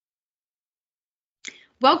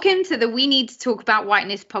Welcome to the We Need to Talk About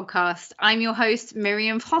Whiteness podcast. I'm your host,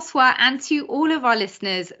 Miriam François, and to all of our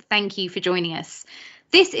listeners, thank you for joining us.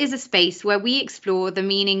 This is a space where we explore the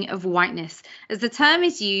meaning of whiteness, as the term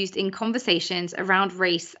is used in conversations around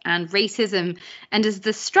race and racism, and as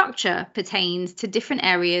the structure pertains to different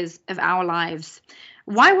areas of our lives.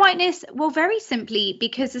 Why whiteness? Well, very simply,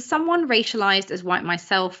 because as someone racialized as white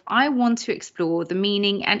myself, I want to explore the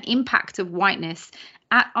meaning and impact of whiteness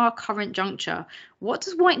at our current juncture. What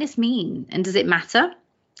does whiteness mean, and does it matter?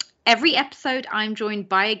 Every episode, I'm joined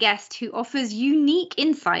by a guest who offers unique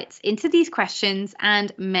insights into these questions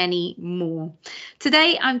and many more.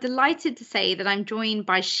 Today, I'm delighted to say that I'm joined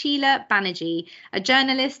by Sheela Banerjee, a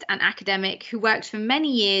journalist and academic who worked for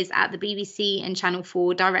many years at the BBC and Channel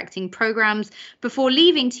 4 directing programmes before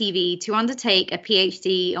leaving TV to undertake a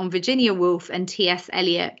PhD on Virginia Woolf and T.S.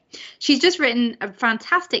 Eliot. She's just written a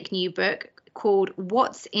fantastic new book called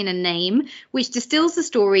What's in a Name, which distills the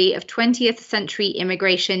story of 20th century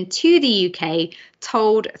immigration to the UK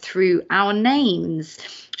told through our names.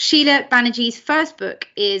 Sheela Banerjee's first book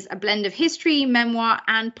is a blend of history, memoir,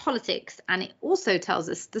 and politics, and it also tells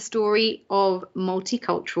us the story of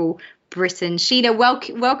multicultural Britain. Sheela,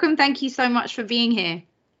 welcome. Thank you so much for being here.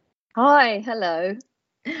 Hi, hello.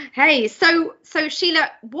 Hey, so Sheela,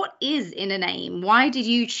 what is in a name? Why did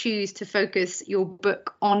you choose to focus your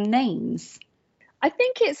book on names? I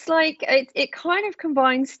think it's like it kind of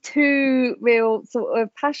combines two real sort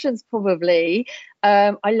of passions, probably.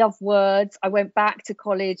 I love words. I went back to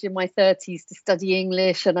college in my 30s to study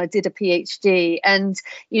English, and I did a PhD. And,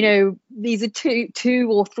 you know, these are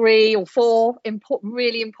two or three or four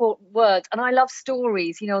really important words. And I love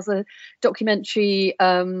stories. You know, I was a documentary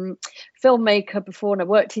filmmaker before, and I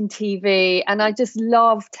worked in TV, and I just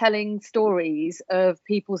love telling stories of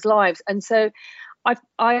people's lives. And so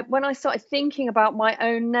when I started thinking about my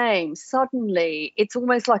own name, suddenly it's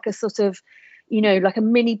almost like a sort of, you know, like a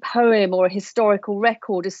mini poem or a historical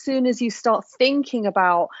record. As soon as you start thinking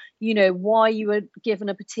about, you know, why you were given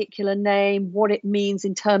a particular name, what it means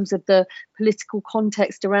in terms of the political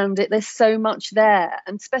context around it, there's so much there.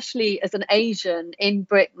 And especially as an Asian in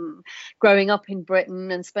Britain, growing up in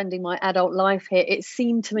Britain and spending my adult life here, it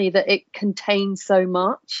seemed to me that it contains so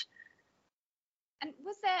much. And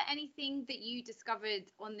was there anything that you discovered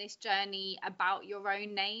on this journey about your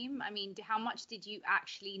own name? I mean, how much did you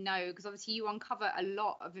actually know? Because obviously you uncover a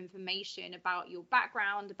lot of information about your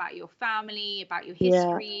background, about your family, about your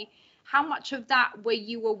history. Yeah. How much of that were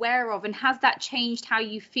you aware of? And has that changed how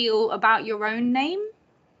you feel about your own name?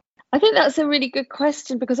 I think that's a really good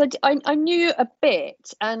question, because I knew a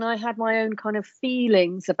bit, and I had my own kind of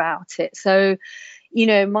feelings about it. So, you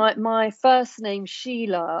know, my first name,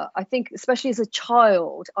 Sheela, I think especially as a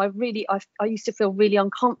child, I used to feel really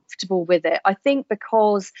uncomfortable with it. I think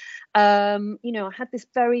because, you know, I had this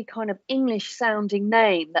very kind of English sounding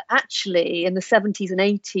name that actually in the 70s and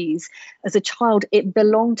 80s, as a child, it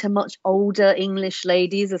belonged to much older English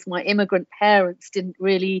ladies, as my immigrant parents didn't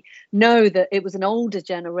really know that it was an older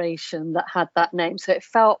generation that had that name. So it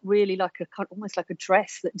felt really like almost like a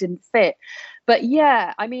dress that didn't fit. But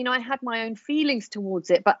yeah, I mean, I had my own feelings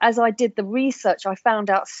towards it. But as I did the research, I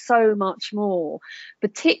found out so much more,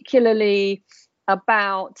 particularly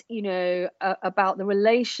about, you know, about the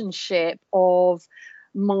relationship of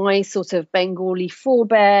my sort of Bengali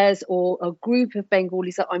forebears, or a group of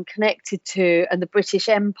Bengalis that I'm connected to, and the British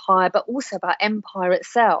Empire, but also about empire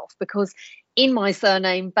itself, because in my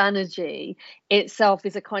surname, Banerjee, itself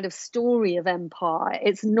is a kind of story of empire.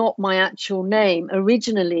 It's not my actual name.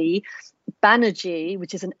 Originally, Banerjee,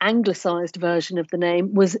 which is an anglicised version of the name,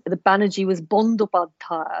 Banerjee was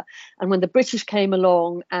Bandyopadhyay. And when the British came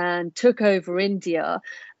along and took over India,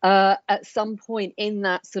 at some point in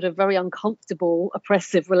that sort of very uncomfortable,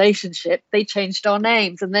 oppressive relationship, they changed our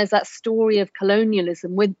names. And there's that story of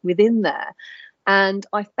colonialism within there. And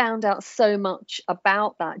I found out so much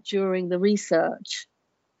about that during the research.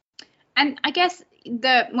 And I guess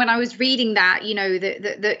when I was reading that, you know,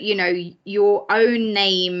 that you know, your own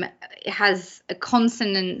name has a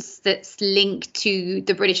consonance that's linked to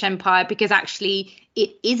the British Empire, because actually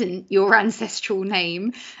it isn't your ancestral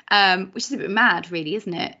name, which is a bit mad, really,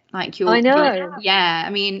 isn't it? Like I know. Yeah. I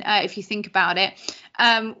mean, if you think about it,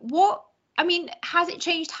 has it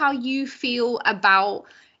changed how you feel about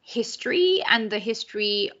history and the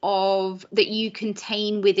history of that you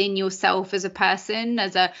contain within yourself as a person,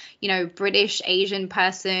 as a, you know, British Asian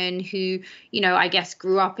person who, you know, I guess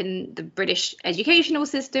grew up in the British educational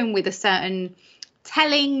system with a certain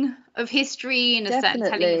telling of history and a certain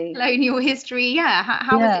telling of colonial history? Yeah.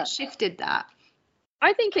 How has it shifted that?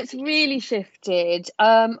 I think it's really shifted.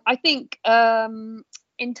 I think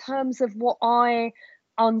in terms of what I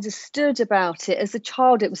understood about it as a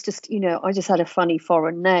child, it was just, I just had a funny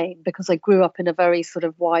foreign name because I grew up in a very sort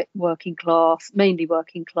of white mainly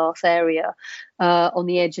working class area on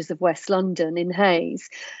the edges of West London in Hayes.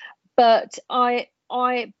 But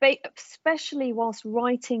especially whilst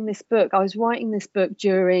writing this book, I was writing this book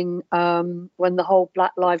during when the whole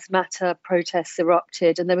Black Lives Matter protests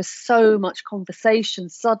erupted, and there was so much conversation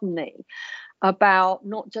suddenly about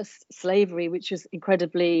not just slavery, which was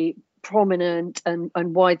incredibly prominent and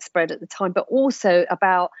widespread at the time, but also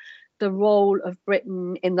about the role of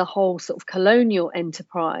Britain in the whole sort of colonial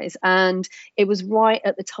enterprise. And it was right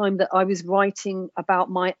at the time that I was writing about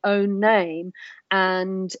my own name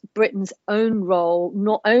and Britain's own role,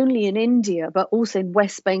 not only in India, but also in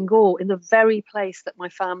West Bengal, in the very place that my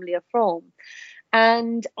family are from.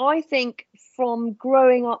 And I think from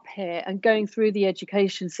growing up here and going through the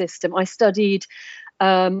education system, I studied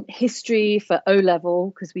history for O-level,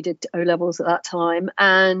 because we did O-levels at that time.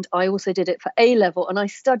 And I also did it for A-level. And I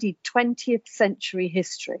studied 20th century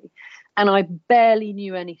history. And I barely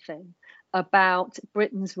knew anything about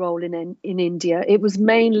Britain's role in India. It was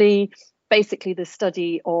mainly basically the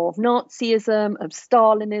study of Nazism, of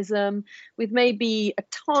Stalinism, with maybe a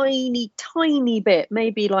tiny bit,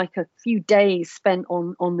 maybe like a few days spent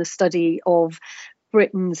on the study of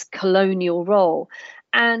Britain's colonial role.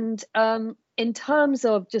 And in terms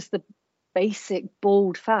of just the basic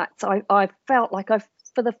bald facts, I felt like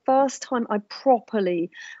for the first time, I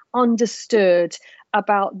properly understood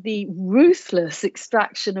about the ruthless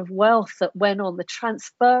extraction of wealth that went on, the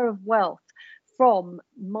transfer of wealth from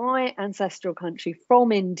my ancestral country,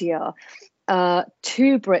 from India,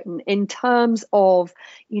 to Britain, in terms of,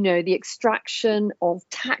 the extraction of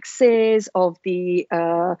taxes, of the,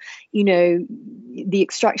 the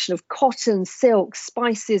extraction of cotton, silk,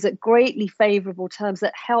 spices at greatly favourable terms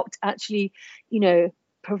that helped actually,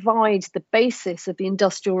 provide the basis of the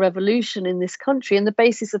Industrial Revolution in this country and the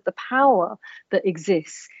basis of the power that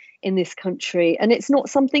exists in this country. And it's not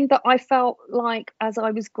something that I felt like as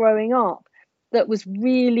I was growing up that was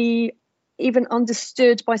really even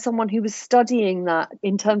understood by someone who was studying that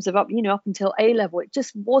in terms of up until A-level. It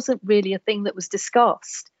just wasn't really a thing that was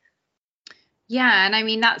discussed. Yeah, and I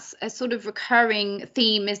mean that's a sort of recurring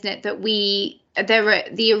theme, isn't it? That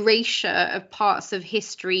the erasure of parts of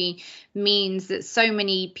history means that so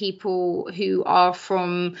many people who are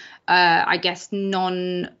from, I guess,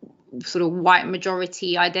 non sort of white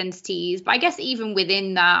majority identities, but I guess even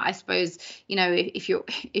within that, I suppose, if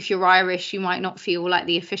you're Irish, you might not feel like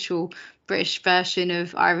the official British version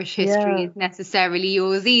of Irish history is necessarily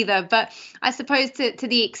yours either. But I suppose to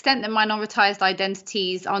the extent that minoritized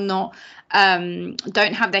identities are not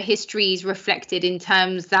don't have their histories reflected in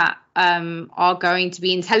terms that are going to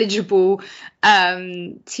be intelligible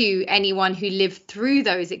to anyone who lived through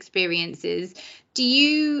those experiences. Do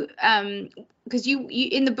you because you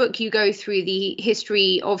in the book you go through the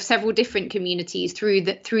history of several different communities through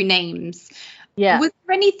names. Yeah. Was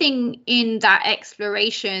there anything in that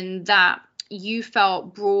exploration that you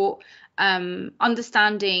felt brought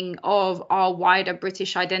understanding of our wider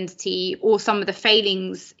British identity or some of the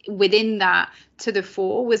failings within that to the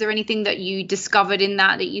fore? Was there anything that you discovered in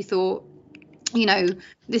that you thought,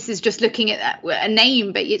 this is just looking at a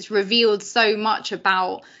name, but it's revealed so much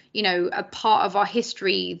about, a part of our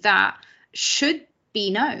history that should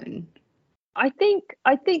be known? I think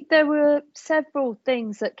there were several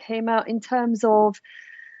things that came out in terms of,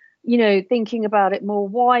 thinking about it more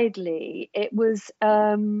widely. It was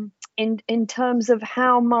in terms of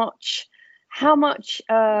how much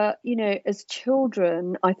as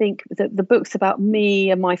children, I think that the book's about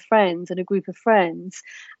me and my friends and a group of friends,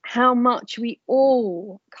 how much we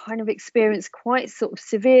all kind of experienced quite sort of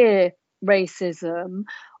severe racism.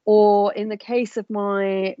 Or in the case of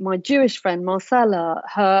my Jewish friend, Marcella,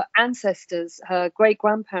 her ancestors, her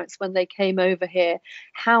great-grandparents, when they came over here,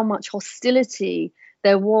 how much hostility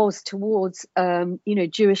there was towards,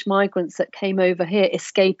 Jewish migrants that came over here,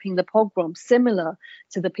 escaping the pogrom, similar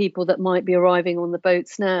to the people that might be arriving on the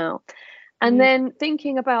boats now. And then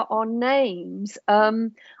thinking about our names,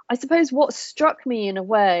 I suppose what struck me in a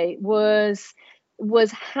way was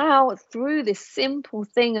how through this simple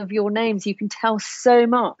thing of your names you can tell so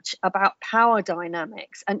much about power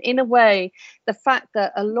dynamics. And in a way, the fact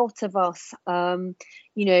that a lot of us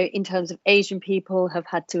in terms of Asian people have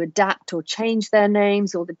had to adapt or change their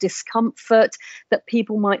names, or the discomfort that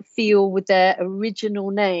people might feel with their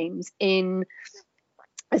original names in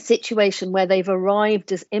a situation where they've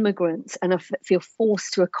arrived as immigrants and feel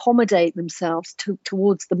forced to accommodate themselves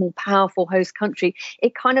towards the more powerful host country.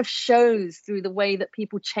 It kind of shows through the way that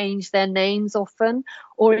people change their names often,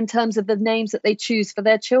 or in terms of the names that they choose for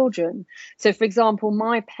their children. So, for example,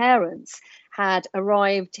 my parents had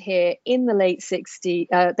arrived here in the late 60s.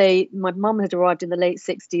 My mum had arrived in the late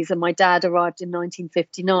 60s and my dad arrived in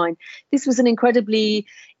 1959. This was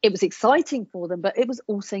it was exciting for them, but it was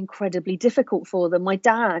also incredibly difficult for them. My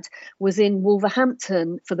dad was in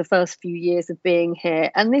Wolverhampton for the first few years of being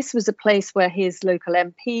here. And this was a place where his local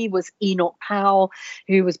MP was Enoch Powell,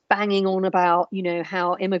 who was banging on about,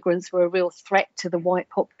 how immigrants were a real threat to the white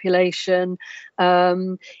population.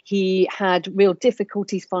 He had real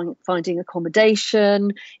difficulties finding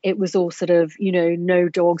accommodation. It was all sort of, no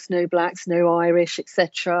dogs, no blacks, no Irish,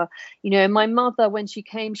 etc. My mother, when she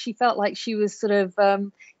came, she felt like she was sort of,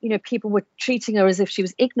 people were treating her as if she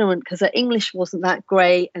was ignorant because her English wasn't that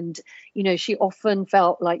great. And, she often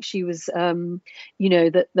felt like she was,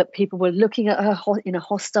 that people were looking at her in a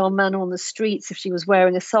hostile manner on the streets. If she was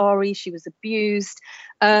wearing a sari, she was abused.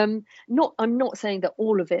 I'm not saying that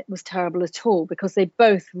all of it was terrible at all, because they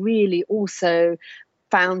both really also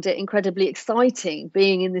found it incredibly exciting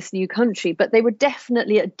being in this new country, but they were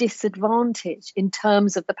definitely at a disadvantage in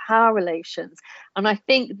terms of the power relations. And I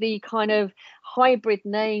think the kind of hybrid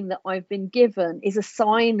name that I've been given is a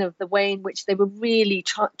sign of the way in which they were really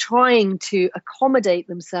trying to accommodate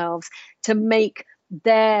themselves to make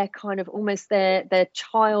their kind of almost their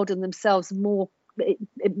child and themselves more,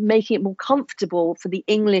 making it more comfortable for the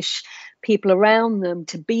English people around them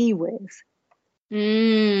to be with.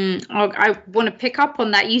 I want to pick up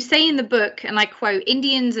on that. You say in the book, and I quote,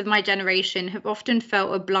 "Indians of my generation have often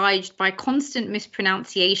felt obliged by constant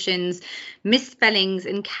mispronunciations, misspellings,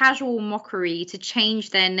 and casual mockery to change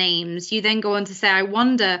their names." You then go on to say, "I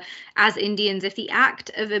wonder, as Indians, if the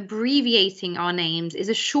act of abbreviating our names is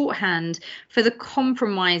a shorthand for the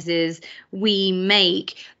compromises we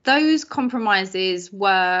make." Those compromises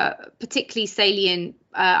were particularly salient,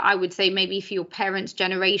 I would say, maybe for your parents'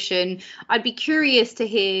 generation. I'd be curious to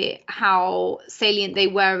hear how salient they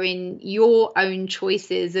were in your own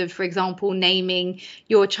choices of, for example, naming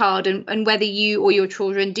your child, and whether you or your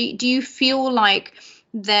children, do you feel like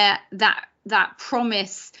that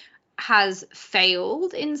promise has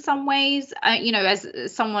failed in some ways,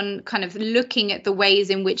 as someone kind of looking at the ways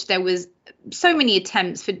in which there was so many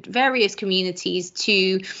attempts for various communities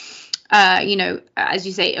to as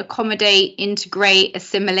you say, accommodate, integrate,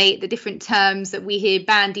 assimilate, the different terms that we hear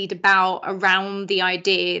bandied about around the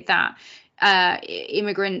idea that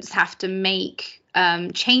immigrants have to make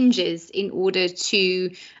changes in order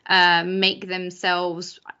to make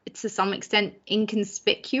themselves, to some extent,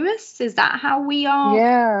 inconspicuous. Is that how we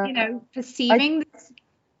are, perceiving this?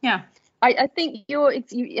 Yeah. I think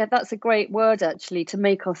that's a great word, actually, to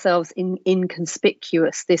make ourselves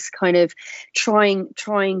inconspicuous, this kind of trying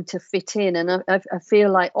to fit in. And I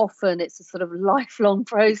feel like often it's a sort of lifelong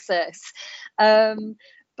process.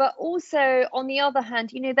 But also, on the other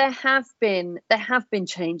hand, there have been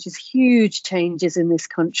changes, huge changes in this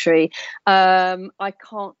country. I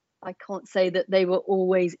can't say that they were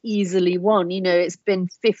always easily won. It's been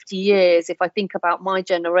 50 years. If I think about my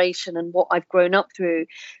generation and what I've grown up through,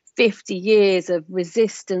 50 years of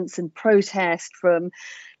resistance and protest from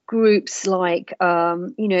groups like,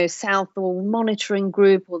 Southall Monitoring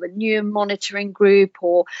Group or the Newham Monitoring Group,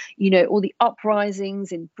 or, all the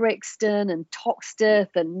uprisings in Brixton and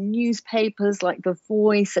Toxteth, and newspapers like The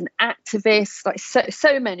Voice, and activists, like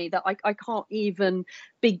so many that I can't even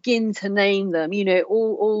begin to name them.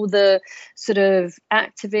 All the sort of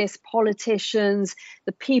activists, politicians,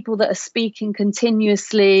 the people that are speaking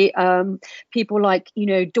continuously, people like,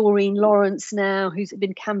 Doreen Lawrence now, who's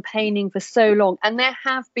been campaigning for so long. And there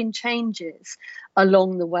have been changes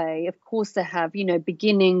along the way. Of course there have,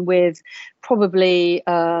 beginning with probably,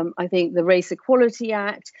 I think, the Race Equality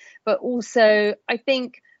Act, but also I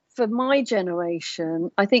think for my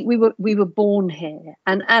generation, I think we were born here,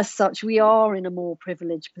 and as such we are in a more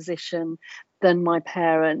privileged position than my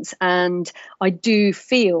parents. And I do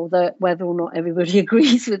feel that whether or not everybody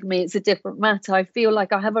agrees with me, it's a different matter. I feel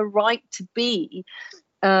like I have a right to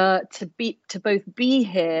both be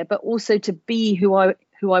here, but also to be who I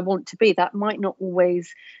want to be. That might not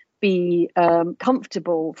always be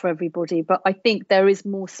comfortable for everybody, but I think there is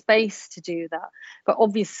more space to do that. But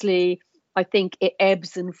obviously, I think it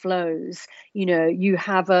ebbs and flows. You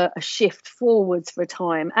have a shift forwards for a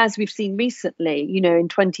time, as we've seen recently, in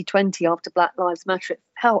 2020 after Black Lives Matter,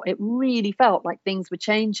 it really felt like things were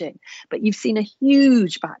changing. But you've seen a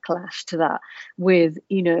huge backlash to that with,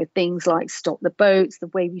 things like Stop the Boats, the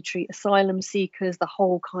way we treat asylum seekers, the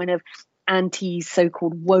whole kind of anti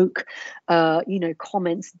so-called woke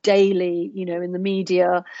comments daily in the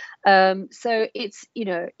media. So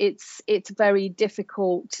it's very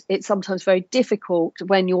difficult. It's sometimes very difficult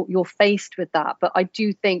when you're faced with that. But I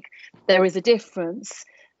do think there is a difference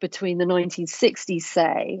between the 1960s,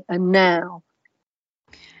 say, and now.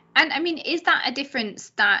 And I mean, is that a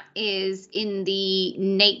difference that is in the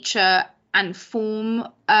nature and form,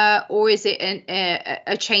 or is it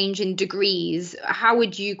a change in degrees? How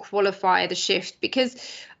would you qualify the shift? Because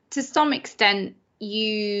to some extent,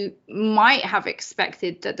 you might have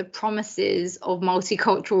expected that the promises of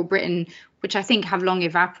multicultural Britain, which I think have long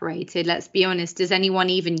evaporated, let's be honest, does anyone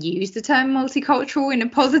even use the term multicultural in a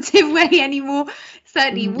positive way anymore?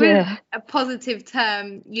 Certainly was a positive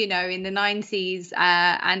term, in the 90s,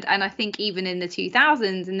 and I think even in the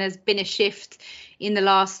 2000s, and there's been a shift in the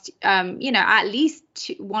last, at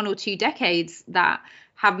least 1 or 2 decades that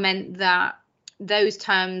have meant that those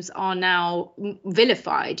terms are now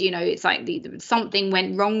vilified. It's like something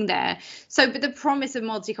went wrong there. So, but the promise of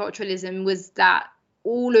multiculturalism was that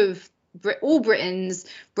all Britons,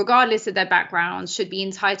 regardless of their backgrounds, should be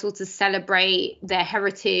entitled to celebrate their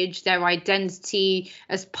heritage, their identity,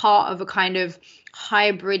 as part of a kind of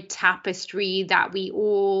hybrid tapestry that we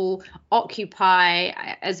all occupy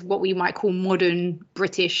as what we might call modern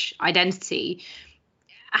British identity.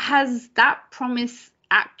 Has that promise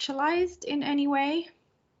actualized in any way?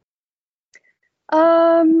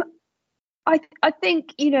 I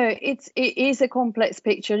think it is a complex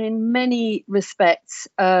picture, and in many respects,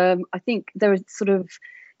 I think there is sort of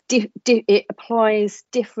it applies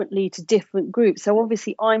differently to different groups. So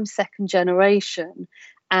obviously, I'm second generation,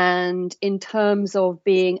 and in terms of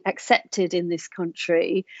being accepted in this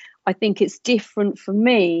country, I think it's different for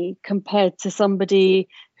me compared to somebody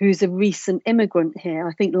who's a recent immigrant here.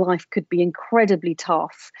 I think life could be incredibly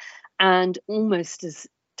tough, and almost as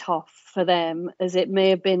tough for them as it may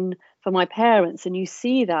have been for my parents. And you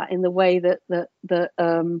see that in the way that the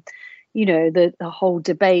whole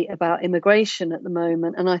debate about immigration at the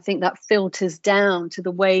moment. And I think that filters down to the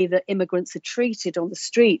way that immigrants are treated on the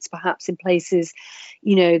streets, perhaps in places,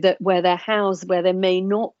 that where they're housed, where there may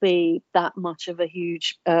not be that much of a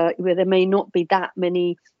huge, where there may not be that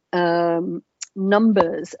many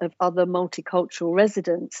numbers of other multicultural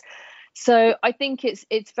residents. So I think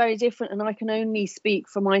it's very different, and I can only speak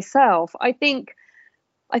for myself. I think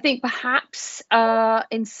perhaps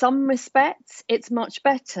in some respects it's much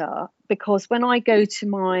better, because when I go to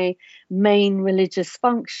my main religious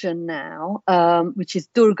function now, which is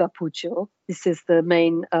Durga Puja, this is the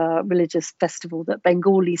main religious festival that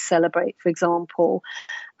Bengalis celebrate, for example.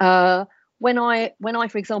 When I,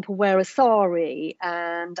 for example, wear a sari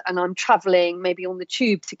and I'm traveling maybe on the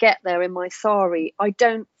tube to get there in my sari, I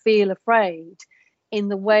don't feel afraid in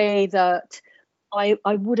the way that I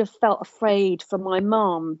would have felt afraid for my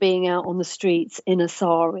mum being out on the streets in a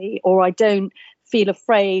sari, or I don't feel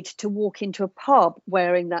afraid to walk into a pub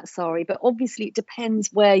wearing that sari. But obviously it depends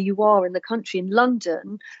where you are in the country. In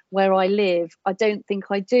London, where I live, I don't think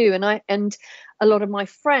I do. And a lot of my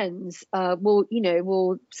friends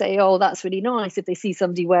will say, oh, that's really nice if they see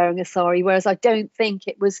somebody wearing a sari, whereas I don't think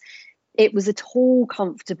it was at all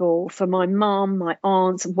comfortable for my mum, my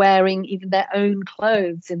aunts wearing even their own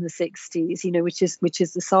clothes in the 60s, which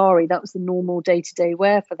is the sari. That was the normal day-to-day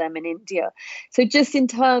wear for them in India. So just in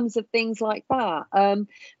terms of things like that.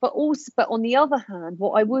 But on the other hand,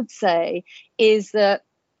 what I would say is that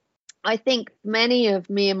I think many of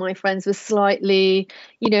me and my friends were slightly,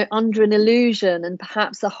 under an illusion, and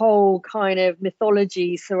perhaps a whole kind of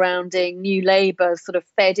mythology surrounding New Labour sort of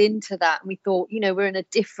fed into that. And we thought, we're in a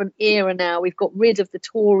different era now. We've got rid of the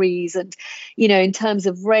Tories, and, in terms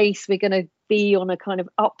of race, we're going to be on a kind of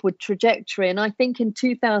upward trajectory. And I think in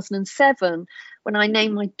 2007, when I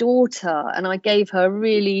named my daughter and I gave her a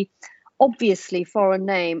really obviously foreign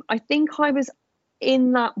name, I think I was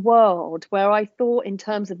in that world where I thought, in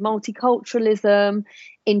terms of multiculturalism,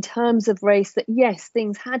 in terms of race, that yes,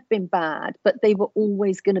 things had been bad, but they were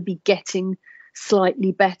always going to be getting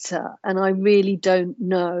slightly better. And I really don't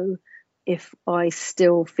know if I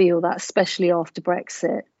still feel that, especially after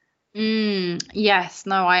Brexit. Yes,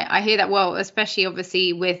 no, I hear that. Well, especially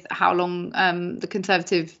obviously with how long the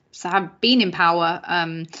Conservatives have been in power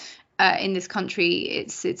in this country,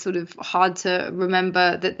 it's sort of hard to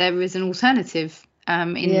remember that there is an alternative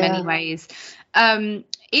in many ways.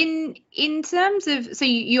 In terms of, so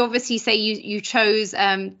you obviously say you chose,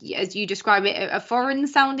 as you describe it, a foreign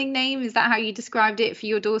sounding name. Is that how you described it for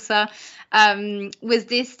your daughter? Was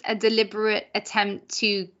this a deliberate attempt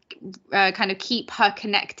to kind of keep her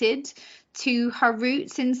connected to her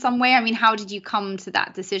roots in some way? I mean, how did you come to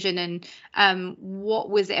that decision, and what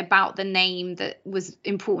was it about the name that was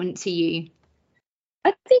important to you?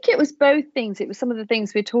 I think it was both things. It was some of the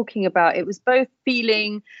things we're talking about. It was both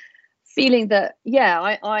feeling that,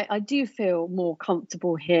 yeah, I do feel more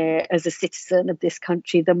comfortable here as a citizen of this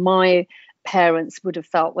country than my parents would have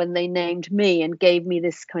felt when they named me and gave me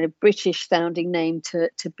this kind of British sounding name to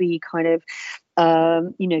be kind of,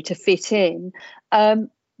 to fit in.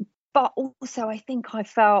 But also, I think I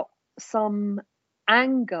felt some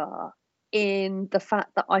anger in the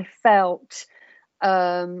fact that I felt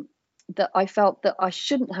that I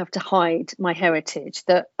shouldn't have to hide my heritage.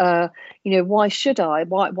 That why should I?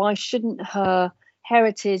 Why shouldn't her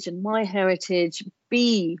heritage and my heritage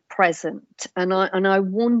be present? And I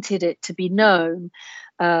wanted it to be known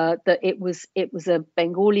that it was a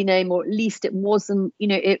Bengali name, or at least it wasn't.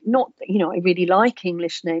 I really like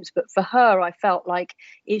English names, but for her, I felt like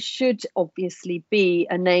it should obviously be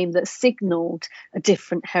a name that signaled a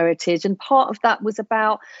different heritage. And part of that was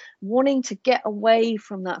about wanting to get away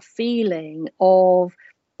from that feeling of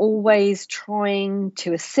always trying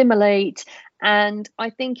to assimilate. And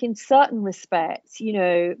I think in certain respects,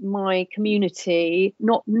 my community,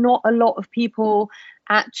 not a lot of people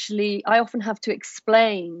actually, I often have to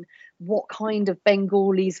explain what kind of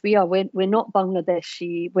Bengalis we are. We're not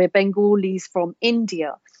Bangladeshi, we're Bengalis from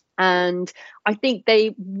India. And I think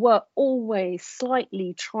they were always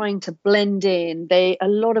slightly trying to blend in. A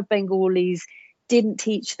lot of Bengalis didn't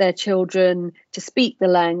teach their children to speak the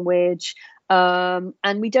language.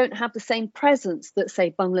 And we don't have the same presence that,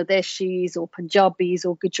 say, Bangladeshis or Punjabis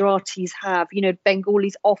or Gujaratis have.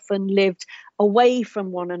 Bengalis often lived away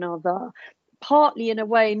from one another, partly in a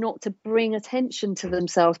way not to bring attention to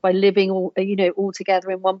themselves by living all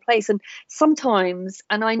together in one place. And sometimes,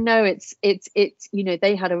 and I know it's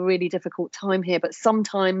they had a really difficult time here, but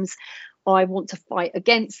sometimes I want to fight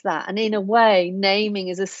against that. And in a way, naming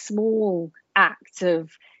is a small act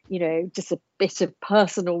of just a bit of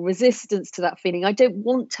personal resistance to that feeling. I don't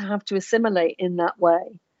want to have to assimilate in that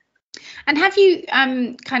way. And have you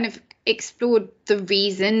kind of explored the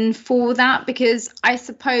reason for that? Because I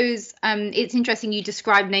suppose it's interesting you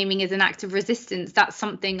describe naming as an act of resistance. That's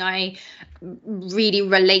something I really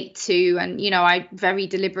relate to. And, I very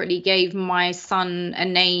deliberately gave my son a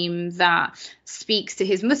name that speaks to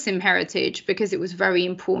his Muslim heritage, because it was very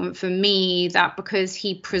important for me that, because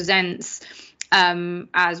he presents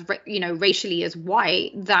as racially as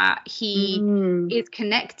white, that he is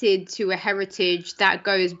connected to a heritage that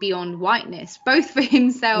goes beyond whiteness, both for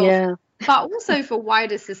himself but also for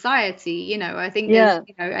wider society. I think there's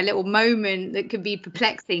a little moment that could be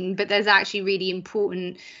perplexing, but there's actually really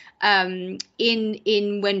important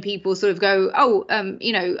in when people sort of go,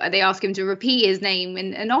 they ask him to repeat his name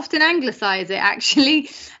and often anglicize it, actually,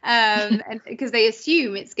 and because they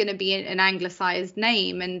assume it's going to be an anglicized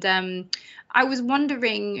name. And I was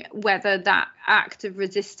wondering whether that act of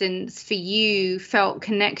resistance for you felt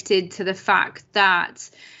connected to the fact that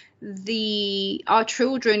our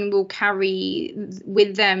children will carry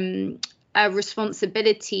with them a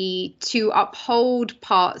responsibility to uphold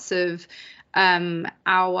parts of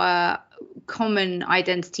our common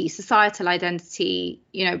identity, societal identity,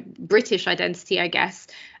 British identity, I guess,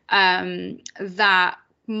 that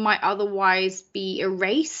might otherwise be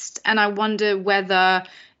erased. And I wonder whether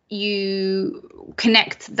you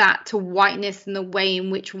connect that to whiteness and the way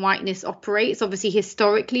in which whiteness operates. Obviously,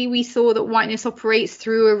 historically, we saw that whiteness operates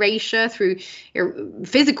through erasure, through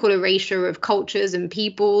physical erasure of cultures and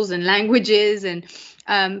peoples and languages, and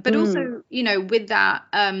but also, with that,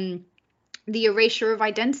 the erasure of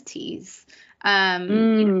identities.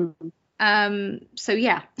 So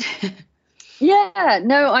yeah.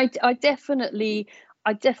 No, I definitely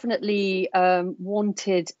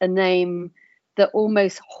wanted a name that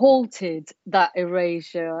almost halted that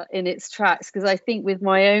erasure in its tracks, because I think with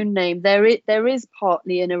my own name there is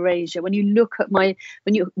partly an erasure. When you look at when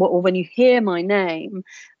you hear my name,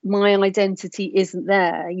 my identity isn't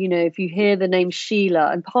there. If you hear the name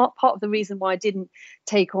Sheela, and part of the reason why I didn't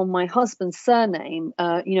take on my husband's surname,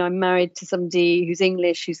 I'm married to somebody who's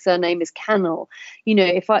English, whose surname is Cannell.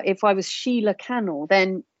 If I was Sheela Cannell,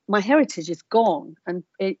 then my heritage is gone, and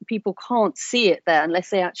people can't see it there unless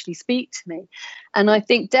they actually speak to me. And I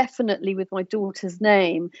think definitely with my daughter's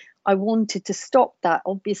name, I wanted to stop that.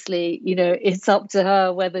 Obviously, it's up to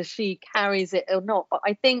her whether she carries it or not. But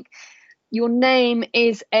I think your name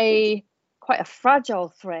is a quite a fragile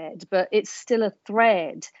thread, but it's still a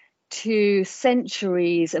thread to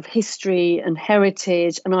centuries of history and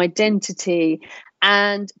heritage and identity.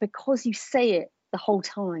 And because you say it the whole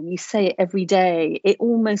time, you say it every day, it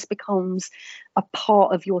almost becomes a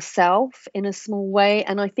part of yourself in a small way.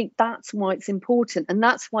 And I think that's why it's important. And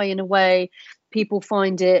that's why, in a way, people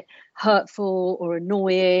find it hurtful or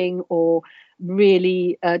annoying or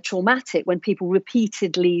really traumatic when people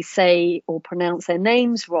repeatedly say or pronounce their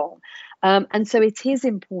names wrong. And so it is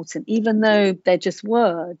important, even though they're just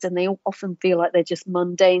words and they often feel like they're just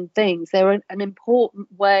mundane things. They're an important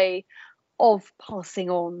way of passing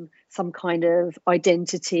on some kind of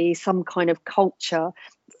identity, some kind of culture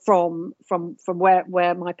from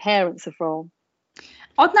where my parents are from.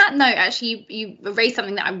 On that note, actually, you raised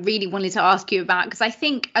something that I really wanted to ask you about, because I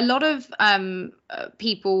think a lot of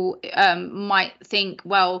people might think,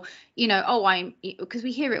 well, you know, oh, because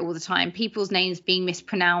we hear it all the time, people's names being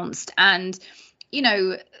mispronounced, and, you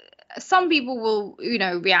know, some people will, you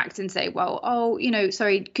know, react and say, well, oh, you know,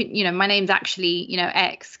 sorry, my name's actually, you know,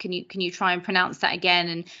 X. Can you try and pronounce that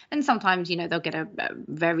again? And sometimes, you know, they'll get a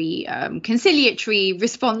very conciliatory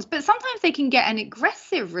response, but sometimes they can get an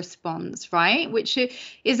aggressive response, right? Which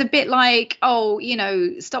is a bit like, oh, you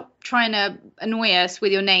know, stop trying to annoy us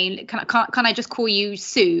with your name. Can I just call you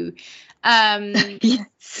Sue? Yes.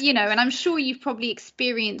 You know, and I'm sure you've probably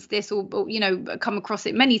experienced this or, you know, come across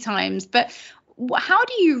it many times, but how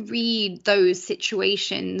do you read those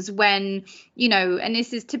situations when, you know, and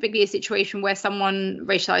this is typically a situation where someone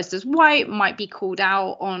racialized as white might be called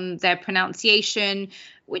out on their pronunciation,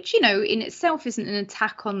 which, you know, in itself isn't an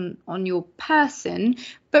attack on your person,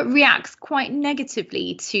 but reacts quite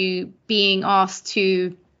negatively to being asked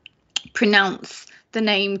to pronounce the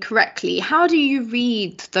name correctly. How do you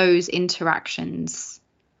read those interactions?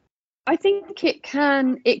 I think it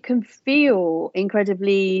can feel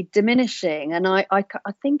incredibly diminishing, and I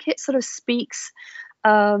think it sort of speaks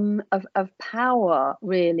of power.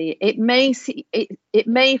 Really, it may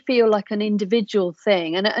feel like an individual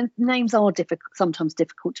thing, and names are sometimes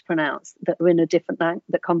difficult to pronounce that are in a different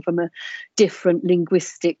that come from a different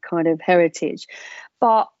linguistic kind of heritage.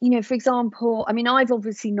 But, you know, for example, I mean, I've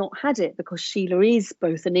obviously not had it because Sheela is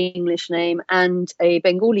both an English name and a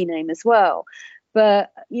Bengali name as well.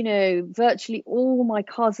 But, you know, virtually all my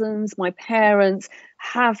cousins, my parents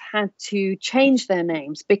have had to change their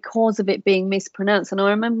names because of it being mispronounced. And I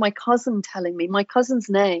remember my cousin telling me, my cousin's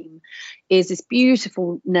name is this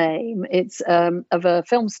beautiful name. It's of a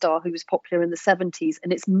film star who was popular in the 70s,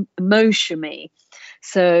 and it's Mo Shumi.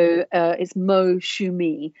 So it's Mo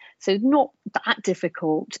Shumi. So not that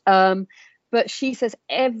difficult. But she says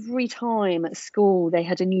every time at school they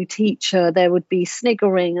had a new teacher, there would be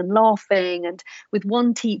sniggering and laughing, and with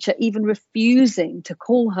one teacher even refusing to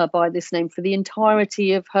call her by this name for the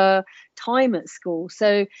entirety of her time at school.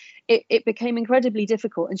 So it became incredibly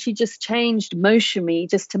difficult, and she just changed Moshami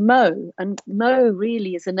just to Mo, and Mo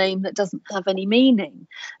really is a name that doesn't have any meaning,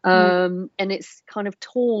 and it's kind of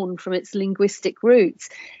torn from its linguistic roots.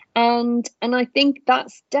 And I think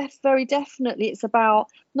that's very definitely, it's about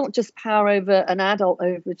not just power over an adult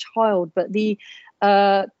over a child, but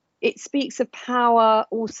it speaks of power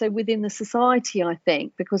also within the society, I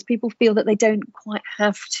think, because people feel that they don't quite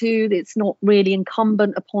have to, it's not really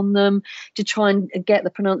incumbent upon them to try and get the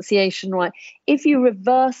pronunciation right. If you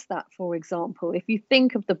reverse that, for example, if you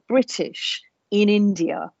think of the British in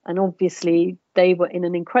India, and obviously they were in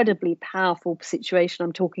an incredibly powerful situation,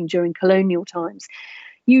 I'm talking during colonial times,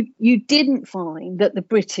 you didn't find that the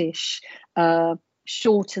British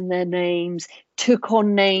shortened their names, took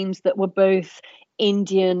on names that were both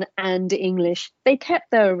Indian and English. They kept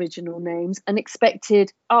their original names and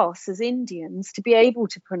expected us as Indians to be able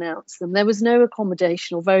to pronounce them. There was no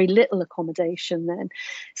accommodation, or very little accommodation then.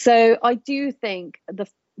 So I do think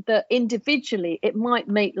that individually it might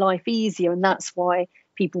make life easier, and that's why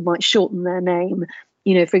people might shorten their name.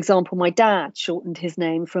 You know, for example, my dad shortened his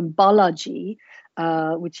name from Balaji,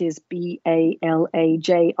 which is Balaji,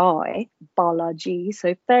 Balaji,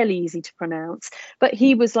 so fairly easy to pronounce. But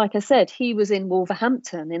he was, like I said, he was in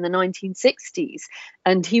Wolverhampton in the 1960s,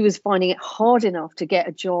 and he was finding it hard enough to get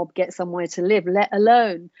a job, get somewhere to live, let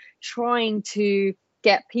alone trying to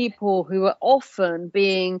get people who are often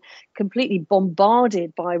being completely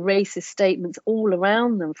bombarded by racist statements all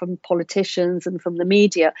around them from politicians and from the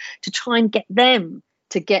media to try and get them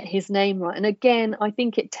to get his name right. And again, I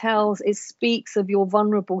think it speaks of your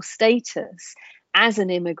vulnerable status as an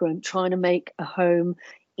immigrant trying to make a home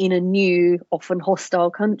in a new, often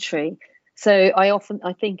hostile country. So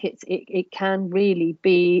I think it can really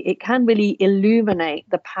illuminate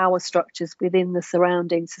the power structures within the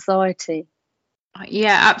surrounding society.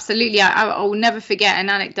 Yeah, absolutely. I'll never forget an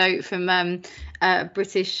anecdote from a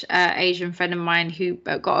British Asian friend of mine who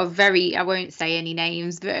got a very, I won't say any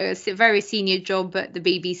names, but a very senior job at the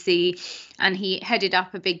BBC. And he headed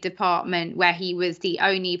up a big department where he was the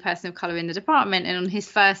only person of colour in the department. And on his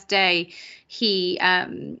first day, he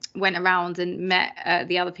went around and met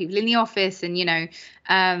the other people in the office. And,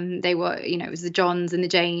 they were, it was the Johns and the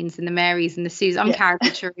Janes and the Marys and the Sues. I'm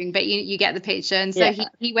caricaturing, but you get the picture. And so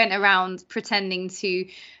he went around pretending to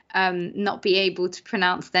not be able to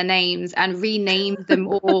pronounce their names and renamed them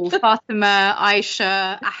all Fatima,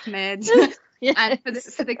 Aisha, Ahmed. Yes. And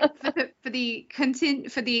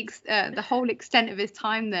the whole extent of his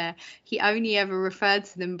time there, he only ever referred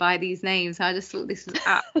to them by these names. I just thought this was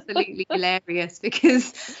absolutely hilarious,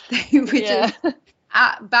 because they were just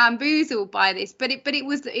bamboozled by this. But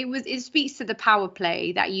it speaks to the power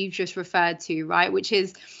play that you just referred to, right? Which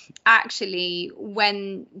is actually,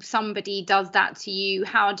 when somebody does that to you,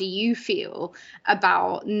 how do you feel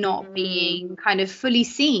about not being kind of fully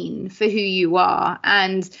seen for who you are,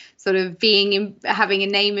 and sort of having a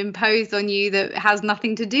name imposed on you that has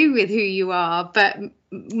nothing to do with who you are, but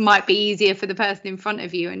might be easier for the person in front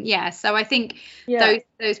of you? And so I think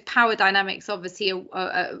those power dynamics obviously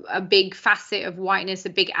are a big facet of whiteness,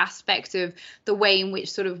 a big aspect of the way in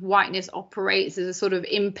which sort of whiteness operates as a sort of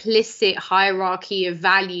implicit hierarchy of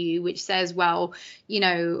value, which says, well,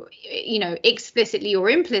 explicitly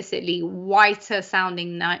or implicitly, whiter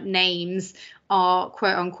sounding names are,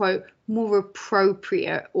 quote unquote, more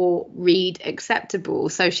appropriate or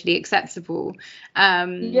socially acceptable.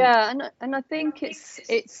 And I think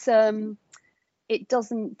it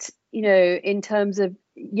doesn't, in terms of,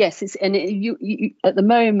 you at the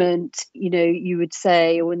moment, you would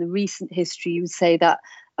say, or in the recent history, you would say that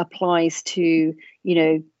applies to,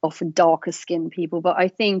 often darker skinned people. But I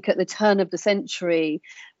think at the turn of the century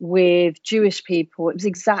with Jewish people, it was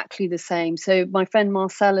exactly the same. So my friend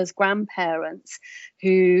Marcella's grandparents,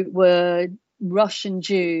 who were Russian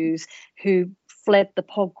Jews who fled the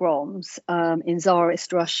pogroms in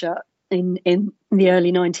Tsarist Russia in the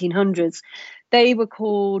early 1900s, they were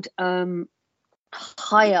called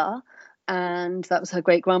Chaya, and that was her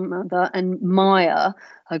great grandmother, and Maya,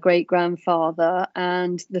 her great grandfather,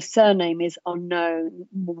 and the surname is unknown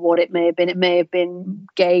what it may have been. It may have been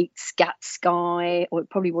Gates, Gatskei, or it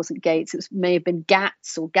probably wasn't Gates. It may have been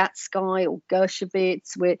Gats or Gatskei or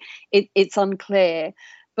Gershowitz. It's unclear.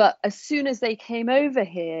 But as soon as they came over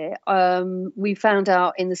here, we found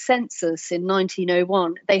out in the census in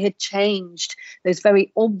 1901, they had changed those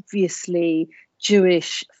very obviously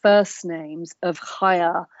Jewish first names of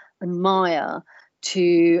Chaya and Maya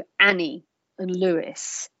to Annie and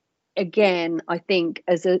Louis. Again, I think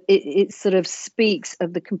it sort of speaks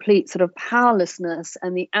of the complete sort of powerlessness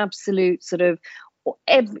and the absolute sort of,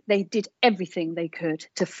 they did everything they could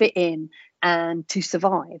to fit in and to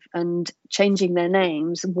survive, and changing their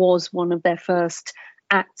names was one of their first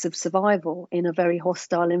acts of survival in a very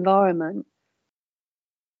hostile environment.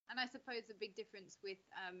 And I suppose the big difference with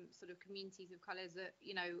sort of communities of colour is that,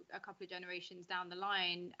 a couple of generations down the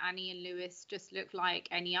line, Annie and Lewis just look like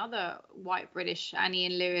any other white British Annie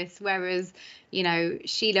and Lewis, whereas,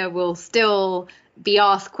 Sheela will still be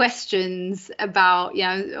asked questions about,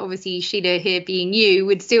 obviously Sheela here being you,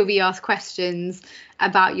 would still be asked questions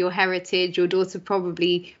about your heritage. Your daughter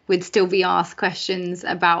probably would still be asked questions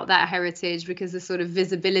about that heritage, because the sort of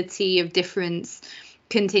visibility of difference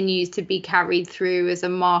continues to be carried through as a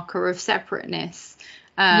marker of separateness.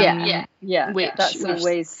 That's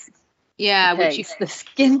always the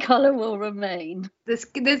skin color will remain. The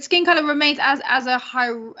skin color remains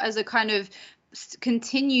as a kind of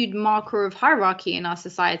continued marker of hierarchy in our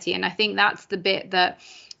society. And I think that's the bit that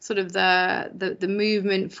sort of the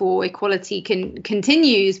movement for equality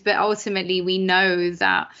continues, but ultimately we know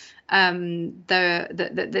that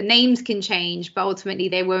the names can change, but ultimately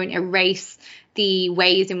they won't erase the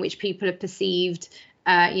ways in which people are perceived,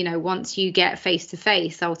 once you get face to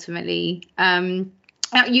face, ultimately.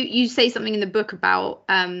 You say something in the book about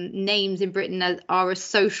names in Britain that are a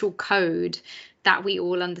social code that we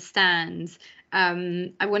all understand.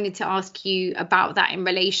 I wanted to ask you about that in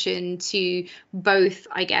relation to both,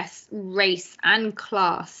 I guess, race and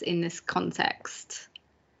class in this context.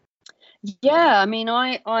 Yeah, I mean,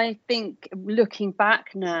 I think looking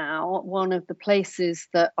back now, one of the places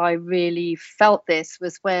that I really felt this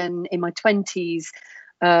was when in my 20s,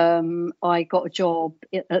 I got a job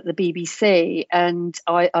at the BBC, and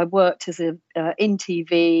I worked as in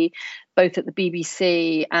TV, both at the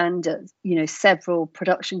BBC and several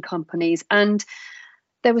production companies. And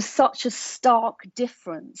there was such a stark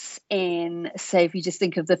difference in, say, if you just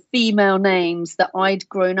think of the female names that I'd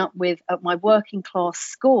grown up with at my working class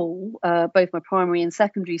school, both my primary and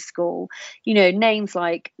secondary school, names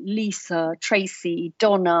like Lisa, Tracy,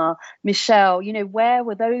 Donna, Michelle, where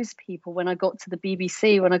were those people when I got to the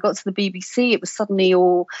BBC? When I got to the BBC, it was suddenly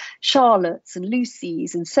all Charlottes and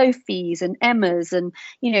Lucys and Sophies and Emmas. And,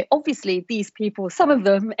 obviously these people, some of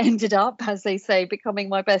them ended up, as they say, becoming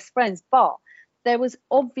my best friends. But there was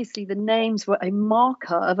obviously, the names were a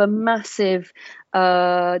marker of a massive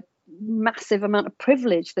amount of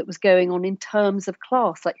privilege that was going on in terms of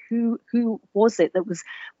class. Like who was it that was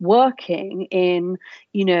working in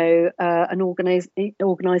an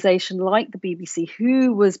organization like the BBC?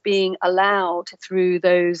 Who was being allowed through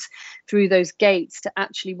those gates to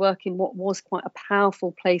actually work in what was quite a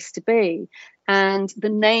powerful place to be? And the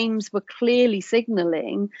names were clearly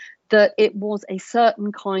signaling that it was a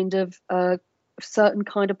certain kind of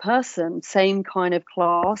person, same kind of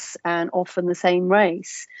class, and often the same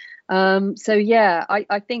race. I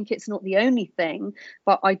think it's not the only thing,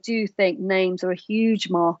 but I do think names are a huge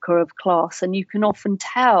marker of class, and you can often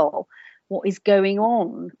tell what is going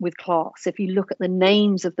on with class if you look at the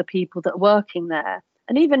names of the people that are working there.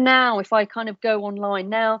 And even now, if I kind of go online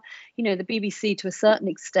now, the BBC, to a certain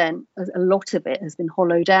extent, a lot of it has been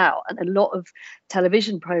hollowed out. And a lot of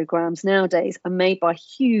television programs nowadays are made by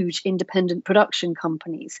huge independent production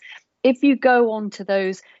companies. If you go onto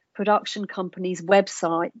those production companies'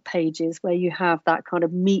 website pages where you have that kind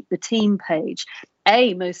of meet the team page,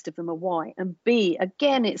 A, most of them are white, and B,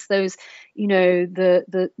 again, it's those,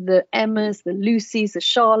 the Emmas, the Lucys, the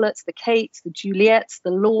Charlottes, the Kates, the Juliettes,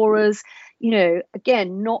 the Lauras,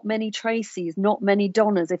 again, not many Tracys, not many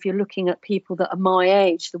Donnas. If you're looking at people that are my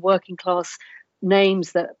age, the working class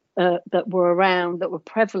names that were around, that were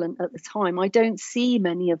prevalent at the time, I don't see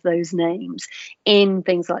many of those names in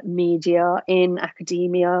things like media, in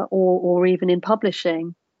academia, or even in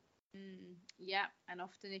publishing. Yeah, and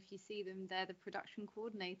often if you see them, they're the production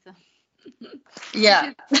coordinator.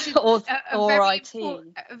 Yeah, or IT.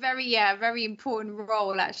 A very important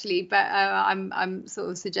role, actually. But I'm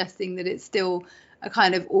sort of suggesting that it's still a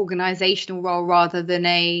kind of organizational role rather than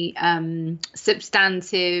a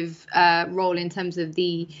substantive role in terms of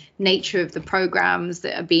the nature of the programs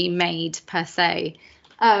that are being made per se.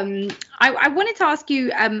 I wanted to ask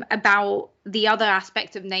you about the other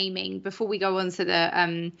aspect of naming before we go on to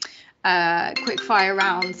the quick fire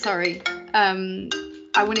round. Sorry.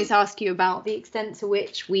 I wanted to ask you about the extent to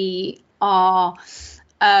which we are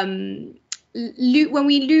when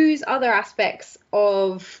we lose other aspects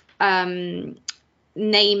of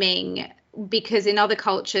naming, because in other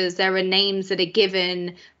cultures there are names that are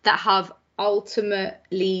given that have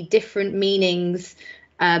ultimately different meanings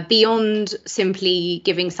beyond simply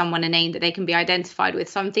giving someone a name that they can be identified with.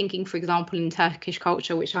 So I'm thinking, for example, in Turkish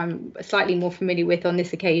culture, which I'm slightly more familiar with on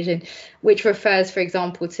this occasion, which refers, for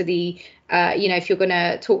example, to the, if you're going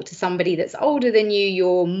to talk to somebody that's older than you,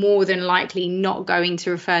 you're more than likely not going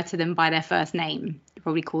to refer to them by their first name. You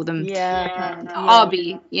probably call them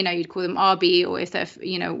Abi, you'd call them Abi, or if they're,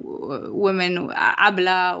 woman,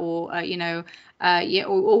 Abla, or,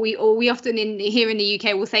 or we often here in the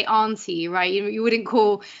UK will say auntie, right? You wouldn't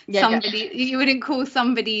call you wouldn't call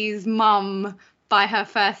somebody's mum by her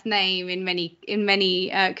first name in many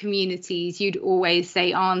communities. You'd always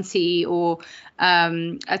say auntie or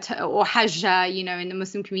hajja, in the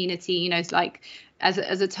Muslim community, it's like as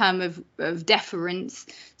a term of deference.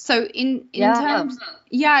 So in terms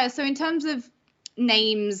of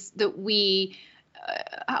names that we're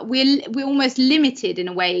almost limited in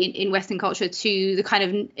a way in Western culture to the kind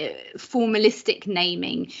of formalistic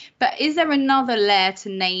naming. But is there another layer to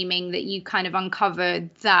naming that you kind of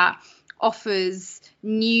uncovered that offers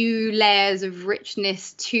new layers of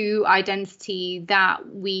richness to identity that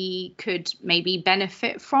we could maybe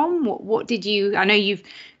benefit from? What did you? I know you've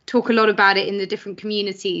talked a lot about it in the different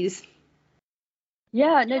communities.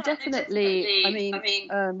 Yeah, no, definitely. I mean,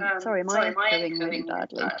 sorry, am I echoing really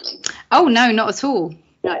badly? Oh, no, not at all.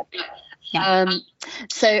 No. Yeah.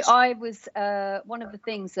 So I was one of the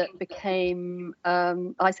things that became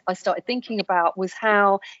I started thinking about was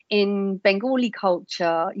how in Bengali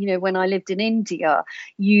culture, when I lived in India,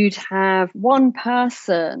 you'd have one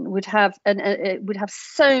person would have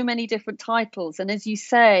so many different titles, and as you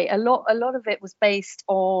say, a lot of it was based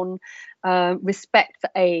on respect for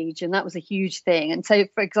age, and that was a huge thing. And so,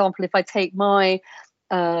 for example, if I take my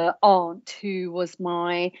aunt, who was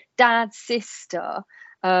my dad's sister,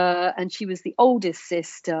 and she was the oldest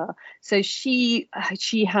sister. So she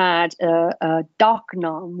had a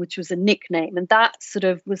Darknam, which was a nickname, and that sort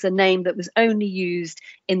of was a name that was only used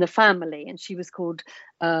in the family, and she was called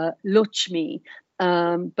Luchmi.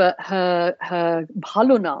 But her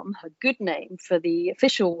Bhalunam, her good name for the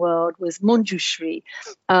official world, was Manjushri.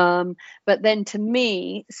 But then to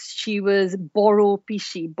me, she was Boro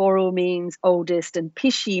Pishi. Boro means oldest, and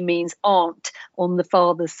Pishi means aunt on the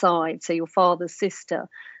father's side, so your father's sister.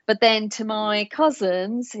 But then to my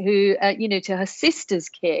cousins, who, to her sister's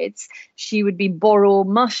kids, she would be Boro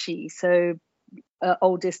Mashi, so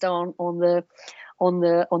oldest aunt on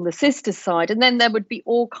the sister's side. And then there would be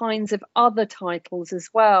all kinds of other titles as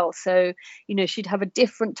well. So, she'd have a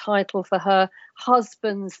different title for her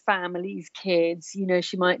husband's family's kids.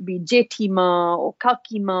 She might be Jetima or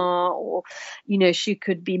Kakima, or, she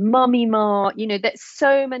could be Mummy Ma. There's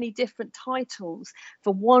so many different titles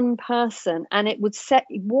for one person. And it would set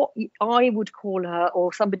what I would call her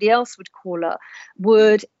or somebody else would call her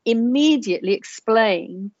would immediately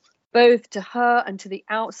explain both to her and to the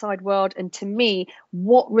outside world and to me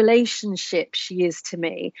what relationship she is to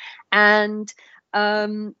me. And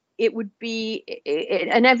it would be,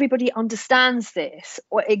 and everybody understands this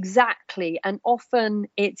exactly, and often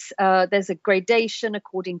it's there's a gradation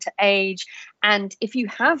according to age, and if you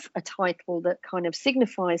have a title that kind of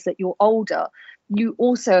signifies that you're older, you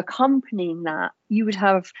also accompanying that, you would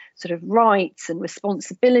have sort of rights and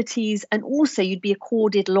responsibilities, and also you'd be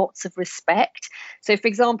accorded lots of respect. So, for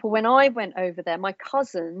example, when I went over there, my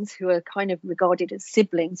cousins, who are kind of regarded as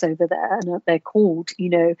siblings over there, and they're called,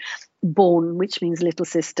 Bon, which means little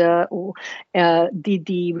sister, or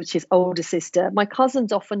Didi, which is older sister. My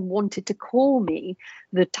cousins often wanted to call me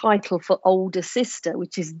the title for older sister,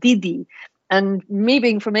 which is Didi. And me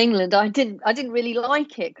being from England, I didn't really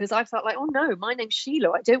like it, because I felt like, oh no, my name's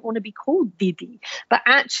Sheela, I don't want to be called Didi. But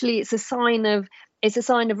actually, it's a sign of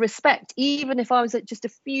respect. Even if I was just a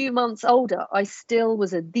few months older, I still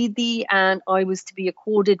was a Didi, and I was to be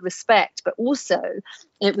accorded respect. But also,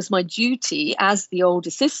 it was my duty as the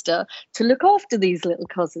older sister to look after these little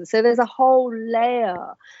cousins. So there's a whole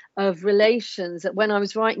layer of relations that when I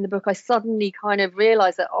was writing the book, I suddenly kind of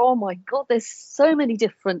realized that, oh my God, there's so many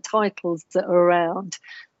different titles that are around.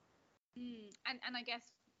 And I guess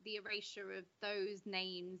the erasure of those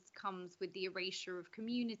names comes with the erasure of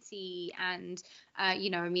community. And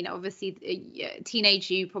obviously teenage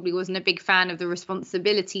you probably wasn't a big fan of the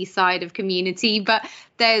responsibility side of community, but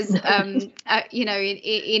there's in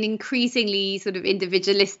increasingly sort of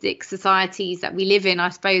individualistic societies that we live in, I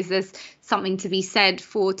suppose there's something to be said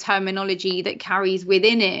for terminology that carries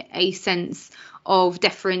within it a sense of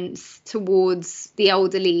deference towards the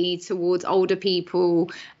elderly, towards older people,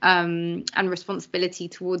 and responsibility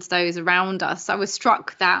towards those around us. I was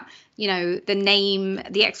struck that,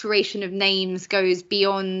 the exploration of names goes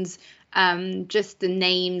beyond just the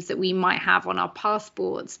names that we might have on our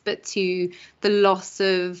passports, but to the loss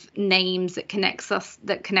of names that connect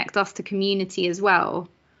us to community as well.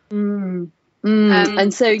 And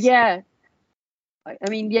so, yeah.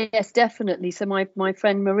 I mean, yes, definitely. So my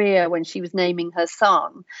friend Maria, when she was naming her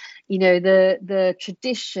son, the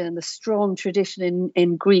tradition, the strong tradition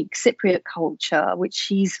in Greek Cypriot culture, which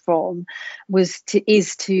she's from,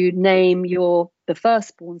 is to name the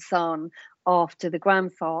firstborn son after the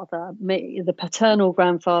grandfather, the paternal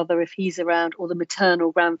grandfather if he's around, or the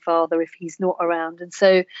maternal grandfather if he's not around. And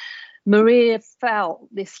so Maria felt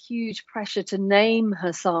this huge pressure to name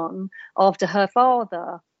her son after her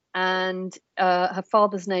father. And her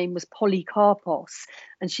father's name was Polycarpos,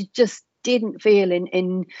 and she just didn't feel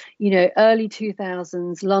in early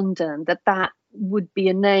 2000s London that would be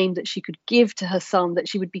a name that she could give to her son, that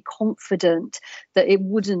she would be confident that it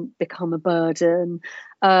wouldn't become a burden.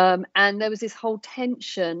 And there was this whole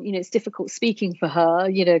tension. It's difficult speaking for her,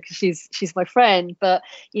 because she's my friend, but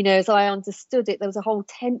as I understood it, there was a whole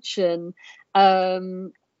tension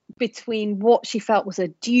between what she felt was a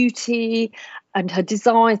duty and her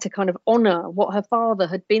desire to kind of honour what her father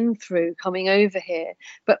had been through coming over here,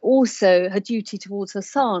 but also her duty towards her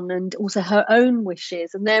son and also her own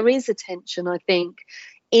wishes. And there is a tension, I think,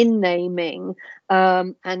 in naming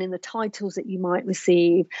and in the titles that you might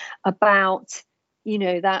receive about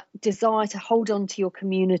that desire to hold on to your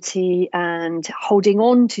community and holding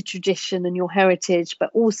on to tradition and your heritage, but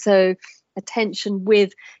also a tension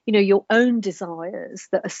with your own desires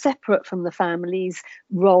that are separate from the family's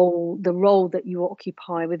role, the role that you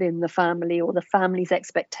occupy within the family, or the family's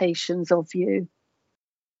expectations of you.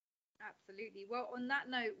 Absolutely. Well, on that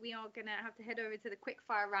note, we are going to have to head over to the quick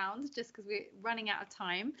fire round just because we're running out of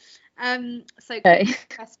time. So Okay.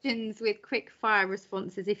 questions with quick fire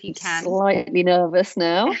responses if you can. Slightly nervous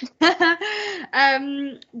now.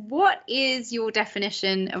 What is your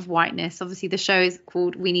definition of whiteness? Obviously, the show is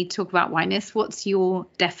called We Need to Talk About Whiteness. What's your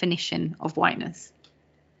definition of whiteness?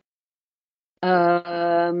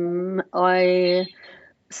 I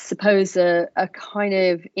suppose a kind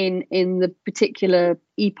of in the particular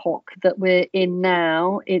epoch that we're in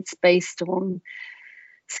now, it's based on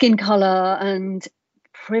skin color and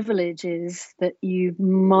privileges that you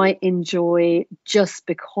might enjoy just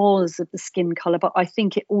because of the skin color, but I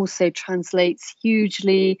think it also translates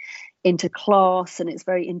hugely into class, and it's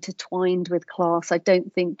very intertwined with class. I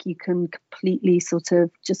don't think you can completely sort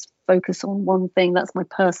of just focus on one thing. That's my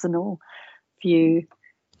personal view.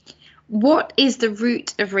 What is the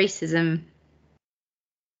root of racism?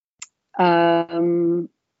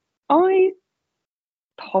 I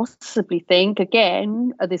possibly think,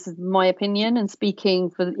 again, this is my opinion and speaking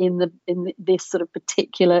for in this sort of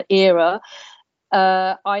particular era,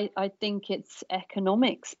 I think it's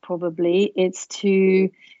economics. Probably it's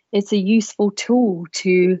a useful tool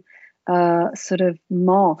to sort of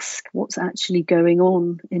mask what's actually going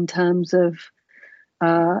on in terms of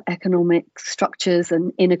economic structures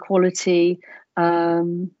and inequality.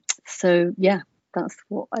 So yeah, that's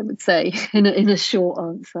what I would say in a short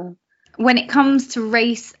answer. When it comes to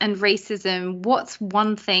race and racism, what's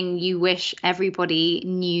one thing you wish everybody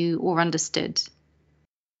knew or understood?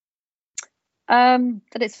 That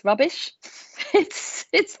it's rubbish.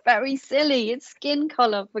 It's very silly. It's skin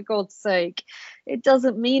color, for God's sake. It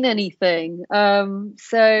doesn't mean anything. And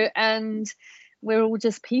we're all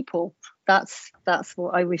just people. That's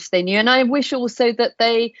what I wish they knew. And I wish also that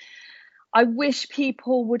I wish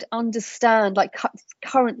people would understand, like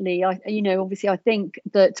currently, obviously I think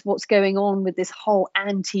that what's going on with this whole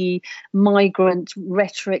anti-migrant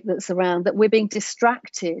rhetoric that's around, that we're being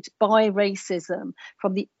distracted by racism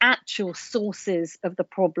from the actual sources of the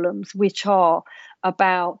problems, which are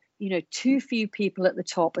about, too few people at the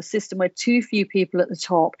top, a system where too few people at the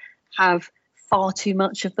top have far too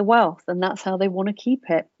much of the wealth, and that's how they want to keep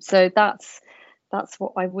it. So that's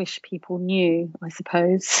what I wish people knew, I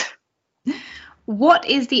suppose. What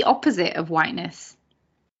is the opposite of whiteness?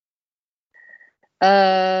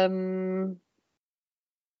 I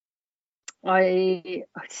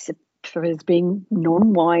suppose being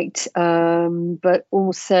non-white, but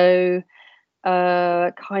also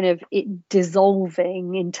kind of it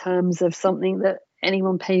dissolving in terms of something that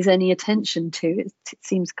anyone pays any attention to. It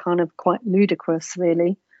seems kind of quite ludicrous,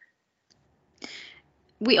 really.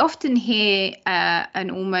 We often hear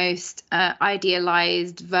an almost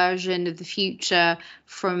idealized version of the future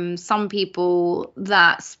from some people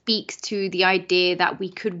that speaks to the idea that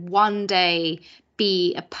we could one day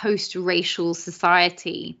be a post-racial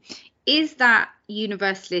society. Is that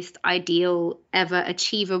universalist ideal ever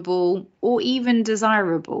achievable or even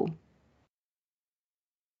desirable?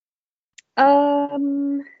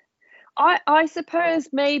 I suppose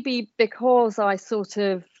maybe because I sort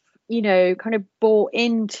of kind of bought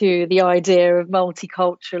into the idea of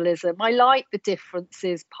multiculturalism. I like the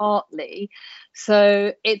differences partly.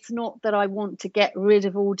 So it's not that I want to get rid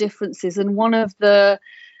of all differences. And one of the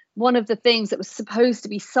things that was supposed to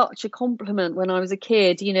be such a compliment when I was a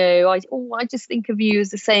kid, I just think of you as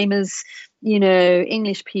the same as,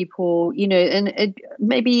 English people, and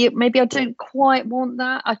maybe I don't quite want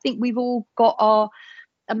that. I think we've all got our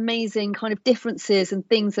amazing kind of differences and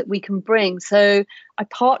things that we can bring. So I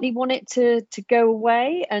partly want it to go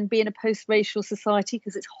away and be in a post-racial society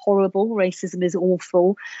because it's horrible. Racism is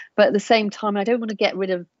awful. But at the same time, I don't want to get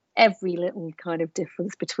rid of every little kind of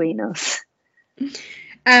difference between us.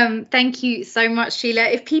 Thank you so much,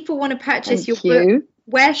 Sheela. If people want to purchase your book,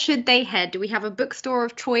 where should they head? Do we have a bookstore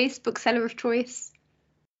of choice, bookseller of choice?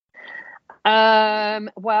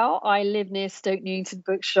 Well, I live near Stoke Newington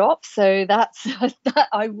Bookshop, so that's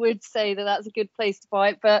I would say that's a good place to buy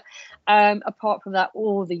it. But apart from that,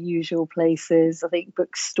 all the usual places, I think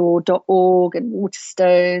bookstore.org and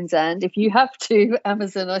Waterstones, and if you have to,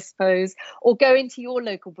 Amazon, I suppose, or go into your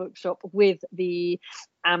local bookshop with the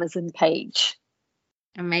Amazon page.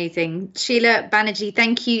 Amazing. Sheela Banerjee,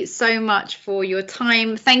 thank you so much for your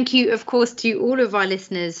time. Thank you, of course, to all of our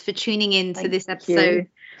listeners for tuning in to this episode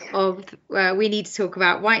of We Need to Talk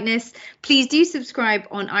About Whiteness. Please do subscribe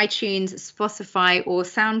on iTunes, Spotify or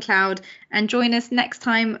SoundCloud and join us next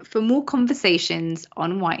time for more conversations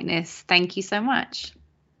on whiteness. Thank you so much.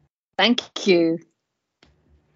 Thank you.